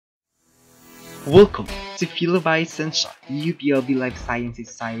Welcome to Philobioscientia, the UPLB Life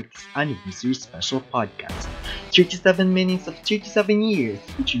Sciences Society's anniversary special podcast. 37 minutes of 37 years,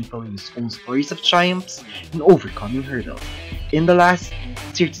 featuring Phileos' own stories of triumphs and overcoming hurdles in the last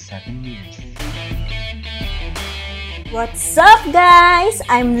 37 years. What's up, guys?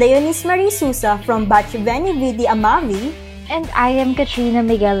 I'm Leonis Marie Susa from Batch Veni Vidi Amavi. And I am Katrina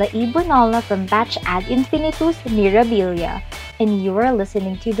Miguela E. Bunolna from Batch Ad Infinitus Mirabilia. And you are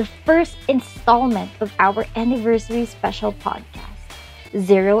listening to the first installment of our anniversary special podcast,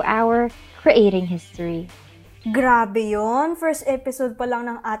 0 Hour Creating History. Grabe yon! First episode pa lang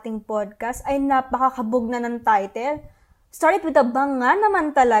ng ating podcast ay napakakabog na ng title. Started with a bang nga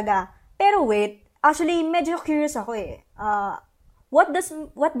naman talaga. Pero wait, actually medyo curious ako eh. What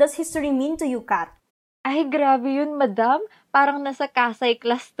does history mean to you, Kat? Ay, grabe yun, madam. Parang nasa Kasay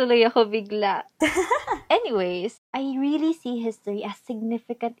class tuloy ako bigla. Anyways, I really see history as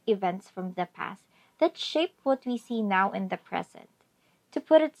significant events from the past that shape what we see now in the present. To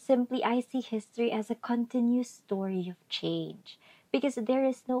put it simply, I see history as a continuous story of change. Because there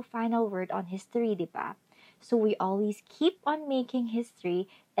is no final word on history, diba? So we always keep on making history,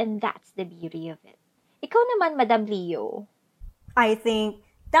 and that's the beauty of it. Ikaw naman, Madam Leo. I think,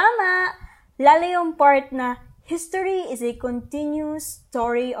 tama! Lalo yung part na history is a continuous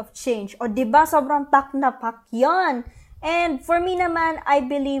story of change. O diba, sobrang pak na pak yun. And for me naman, I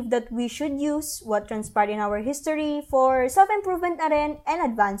believe that we should use what transpired in our history for self-improvement na rin and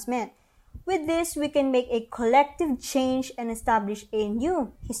advancement. With this, we can make a collective change and establish a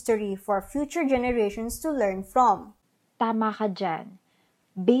new history for future generations to learn from. Tama ka dyan.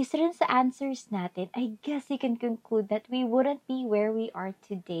 Based rin sa answers natin, I guess you can conclude that we wouldn't be where we are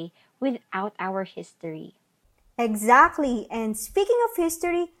today without our history. Exactly. And speaking of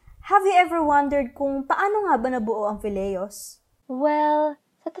history, have you ever wondered kung paano nga ba nabuo ang Phileos? Well,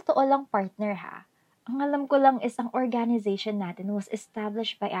 sa totoo lang, partner ha, ang alam ko lang is ang organization natin was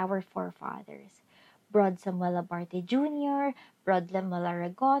established by our forefathers. Brod Samuel Abarte Jr., Brod Lemuel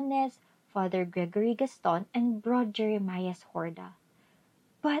Aragones, Father Gregory Gaston, and Brod Jeremiah Horda.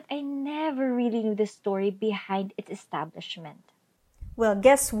 But I never really knew the story behind its establishment. Well,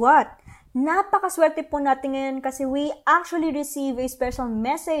 guess what? Napakaswerte po natin ngayon kasi we actually receive a special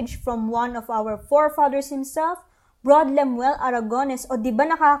message from one of our forefathers himself, Brod Lemuel Aragones. O di ba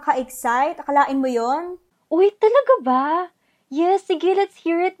nakaka-excite? Akalain mo yon? Uy, talaga ba? Yes, sige, let's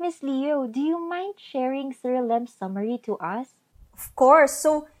hear it, Miss Leo. Do you mind sharing Sir Lem's summary to us? Of course.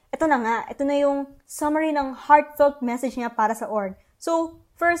 So, ito na nga. Ito na yung summary ng heartfelt message niya para sa org. So,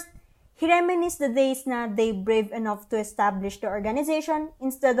 first, he reminisced the days na they brave enough to establish the organization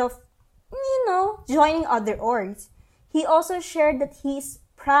instead of, joining other orgs. He also shared that he is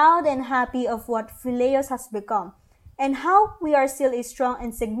proud and happy of what Phileos has become and how we are still a strong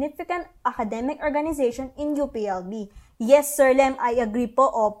and significant academic organization in UPLB. Yes, Sir Lem, I agree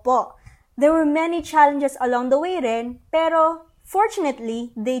po, opo. There were many challenges along the way rin, pero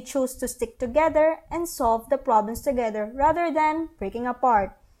fortunately, they chose to stick together and solve the problems together rather than breaking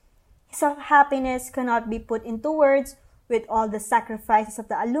apart. His happiness cannot be put into words with all the sacrifices of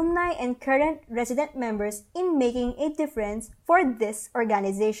the alumni and current resident members in making a difference for this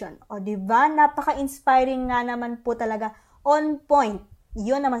organization. O diba, napaka-inspiring nga naman po talaga. On point.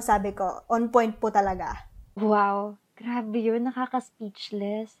 Yun naman sabi ko, on point po talaga. Wow, grabe yun,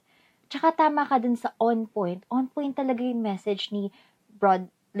 nakaka-speechless. Tsaka tama ka dun sa on point. On point talaga yung message ni Brod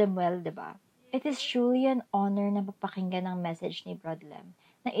Lemuel, diba? It is truly an honor na mapakinggan ang message ni Brod Lem,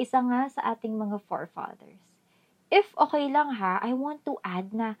 na isa nga sa ating mga forefathers. If okay lang ha, I want to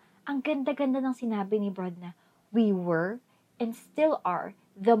add na ang ganda-ganda ng sinabi ni Brod na we were and still are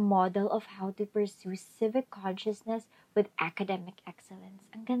the model of how to pursue civic consciousness with academic excellence.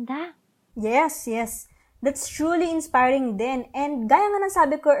 Ang ganda! Yes. That's truly inspiring din. And gaya nga ng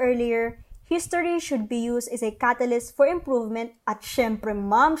sabi ko earlier, history should be used as a catalyst for improvement. At syempre,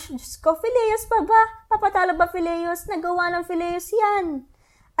 ma'am, Diyos ko, Phileos pa ba? Papatalo ba Phileos? Nagawa ng Phileos yan.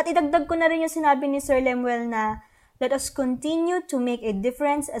 At idagdag ko na rin yung sinabi ni Sir Lemuel na let us continue to make a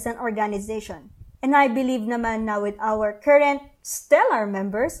difference as an organization. And I believe naman na with our current stellar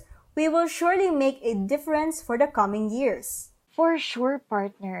members, we will surely make a difference for the coming years. For sure,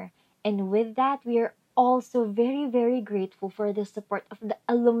 partner. And with that, we are also very, very grateful for the support of the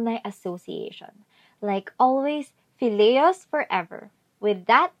Alumni Association. Like always, Phileos forever. With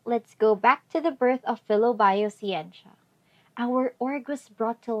that, let's go back to the birth of Philobioscientia. Our org was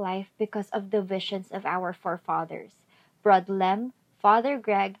brought to life because of the visions of our forefathers, Brod Lem, Father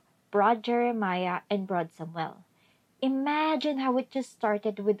Greg, Brod Jeremiah, and Brod Samuel. Imagine how it just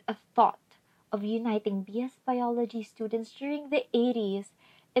started with a thought of uniting BS biology students during the 80s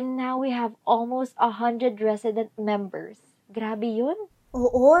And now we have almost 100 resident members. Grabe yun.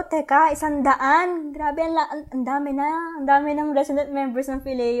 Oo, teka, 100. Grabe, ang dami na. Ang dami ng resident members ng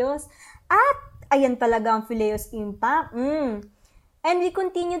Phileos. At, ayan talaga ang Phileos impact. And we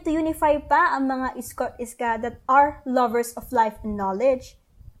continue to unify pa ang mga iska that are lovers of life and knowledge.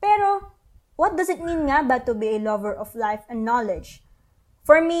 Pero, what does it mean nga ba to be a lover of life and knowledge?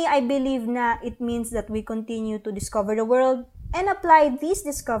 For me, I believe na it means that we continue to discover the world and apply these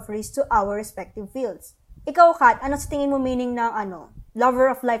discoveries to our respective fields. Ikaw, Kat, ano sa tingin mo meaning ng lover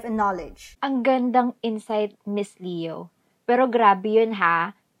of life and knowledge? Ang gandang insight, Miss Leo. Pero grabe yun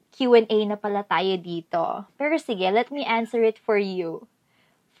ha. Q&A na pala tayo dito. Pero sige, let me answer it for you.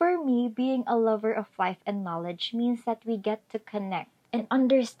 For me, being a lover of life and knowledge means that we get to connect and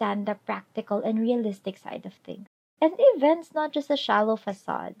understand the practical and realistic side of things. And events, not just a shallow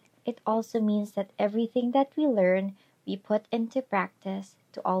facade. It also means that everything that we learn, we put into practice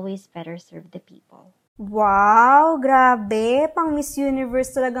to always better serve the people. Wow, grabe. Pang Miss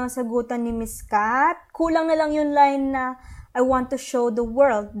Universe talagang sagutan ni Miss Kat. Kulang na lang yung line na, I want to show the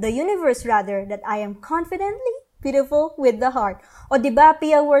world, the universe rather, that I am confidently beautiful with the heart. O diba,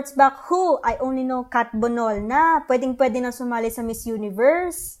 Pia words back, who? I only know Kat Bunolna. Pwedeng-pwede na sumali sa Miss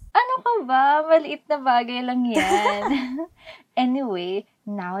Universe. Ano ka ba? Maliit na bagay lang yan. Anyway,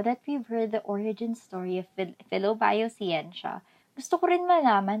 now that we've heard the origin story of Philobioscientia, gusto ko rin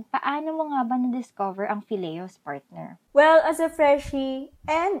malaman paano mo nga ba na-discover ang Phileos, partner? Well, as a freshie,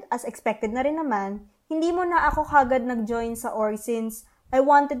 and as expected na rin naman, hindi mo na ako kagad nag-join sa org since I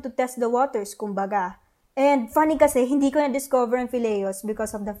wanted to test the waters, kumbaga. And funny kasi, hindi ko na-discover ang Phileos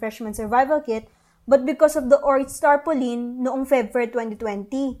because of the freshman survival kit, but because of the org tarpaulin noong February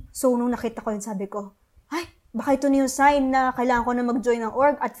 2020. So, nung nakita ko yun, sabi ko, ay, baka ito na yung sign na kailangan ko na mag-join ng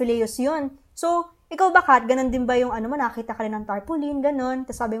org at Phileos yun. So, ikaw ba, Kat? Ganon din ba yung nakita ka rin ng tarpaulin, ganon?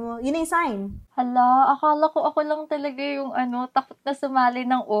 Tapos sabi mo, yun na yung sign. Hala, akala ko ako lang talaga yung takot na sumali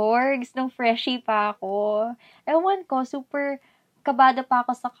ng orgs nung freshie pa ako. Ewan ko, super kabado pa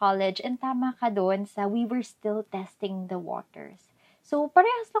ako sa college and tama ka doon sa we were still testing the waters. So,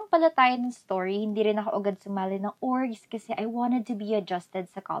 parehas lang pala tayo ng story. Hindi rin ako agad sumali ng orgs kasi I wanted to be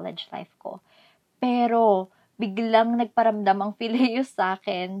adjusted sa college life ko. Pero, biglang nagparamdam ang Phileos sa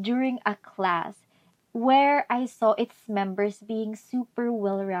akin during a class where I saw its members being super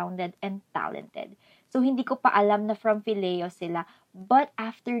well-rounded and talented. So, hindi ko pa alam na from Phileos sila. But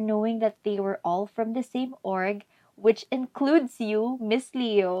after knowing that they were all from the same org, which includes you, Miss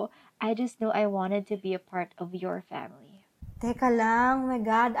Leo, I just knew I wanted to be a part of your family. Teka lang, oh my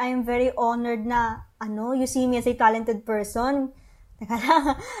God, I am very honored na, you see me as a talented person. Teka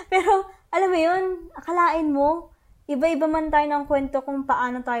lang, pero, alam mo yun, akalain mo, iba-iba man tayo ng kwento kung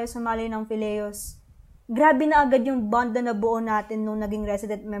paano tayo sumali ng Phileos. Grabe na agad yung bond na nabuo natin nung naging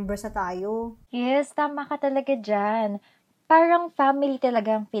resident members na tayo. Yes, tama ka talaga dyan. Parang family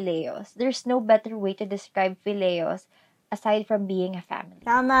talaga ang Phileos. There's no better way to describe Phileos aside from being a family.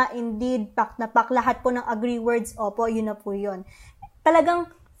 Tama, indeed. Pak na pak. Lahat po ng agree words. Opo, yun na po yun. Talagang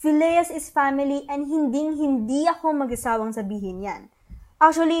Phileos is family and hindi ako mag-isawang sabihin yan.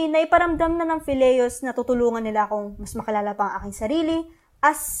 Actually, naiparamdam na ng Phileos na tutulungan nila akong mas makalala pa ang aking sarili.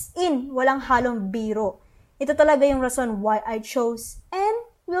 As in, walang halong biro. Ito talaga yung rason why I chose and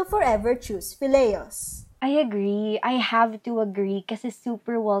will forever choose Phileos. I agree. I have to agree kasi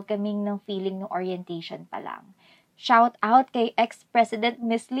super welcoming ng feeling ng orientation pa lang. Shout out kay ex-President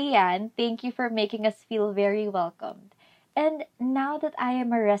Miss Lian. Thank you for making us feel very welcomed. And now that I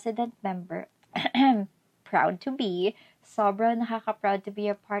am a resident member, proud to be, sobra nakaka-proud to be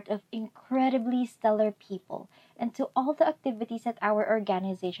a part of incredibly stellar people and to all the activities that our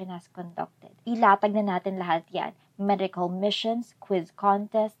organization has conducted. Ilatag na natin lahat yan. Medical missions, quiz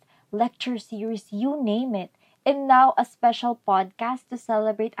contest, lecture series, you name it. And now a special podcast to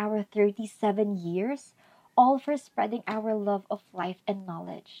celebrate our 37 years, all for spreading our love of life and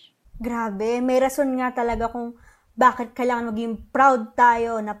knowledge. Grabe, may rason nga talaga kung bakit kailangan maging proud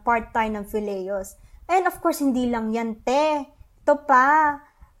tayo na part tayo ng Phileos. And of course, hindi lang yan, te. Ito pa.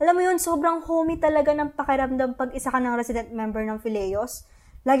 Alam mo yun, sobrang homey talaga ng pakiramdam pag isa ka ng resident member ng Phileos.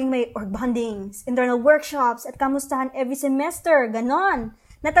 Laging may org bondings, internal workshops, at kamustahan every semester, ganon.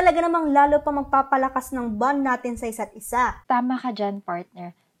 Na talaga namang lalo pa magpapalakas ng bond natin sa isa't isa. Tama ka dyan,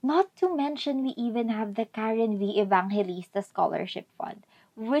 partner. Not to mention, we even have the Karen V. Evangelista Scholarship Fund,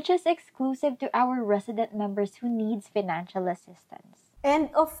 which is exclusive to our resident members who needs financial assistance. And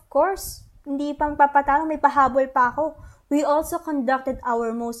of course, hindi pang papatalo, may pahabol pa ako. We also conducted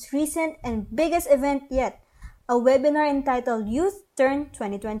our most recent and biggest event yet, a webinar entitled Youth Turn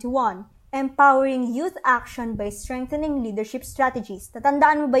 2021. empowering youth action by strengthening leadership strategies.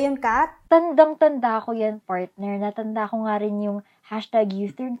 Tatandaan mo ba yun, Kat? Tandang-tanda ko yan, partner. Natanda ko nga rin yung hashtag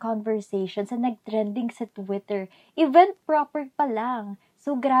Youthern Conversations na nag-trending sa Twitter. Event proper pa lang.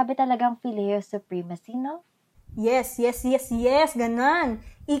 So, grabe talagang Phileos supremacy, no? Yes, ganon.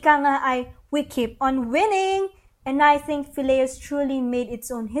 Ika nga ay, we keep on winning! And I think Phileos truly made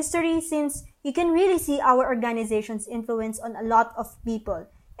its own history since you can really see our organization's influence on a lot of people.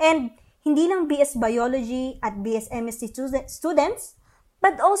 And hindi lang BS Biology at BS MSc students,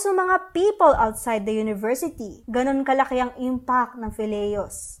 but also mga people outside the university. Ganon kalaki ang impact ng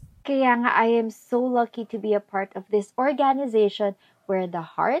Phileos. Kaya nga, I am so lucky to be a part of this organization where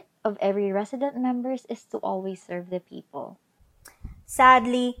the heart of every resident members is to always serve the people.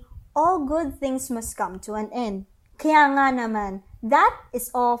 Sadly, all good things must come to an end. Kaya nga naman, that is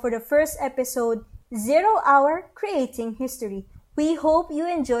all for the first episode, 0 Hour Creating History. We hope you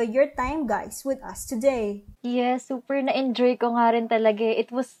enjoyed your time, guys, with us today. Yes, super na-enjoy ko nga rin talaga.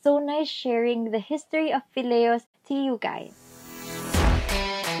 It was so nice sharing the history of Phileos to you guys.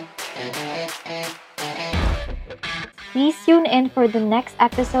 Please tune in for the next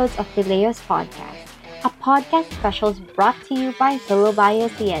episodes of Phileos Podcast, a podcast specials brought to you by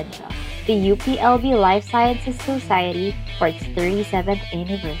Philobioscientia, the UPLB Life Sciences Society for its 37th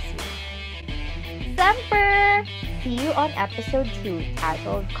anniversary. Semper! See you on episode 2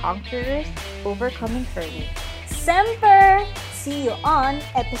 titled Conquerors Overcoming Hurdles. Semper! See you on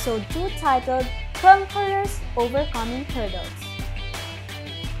episode 2 titled Conquerors Overcoming Hurdles.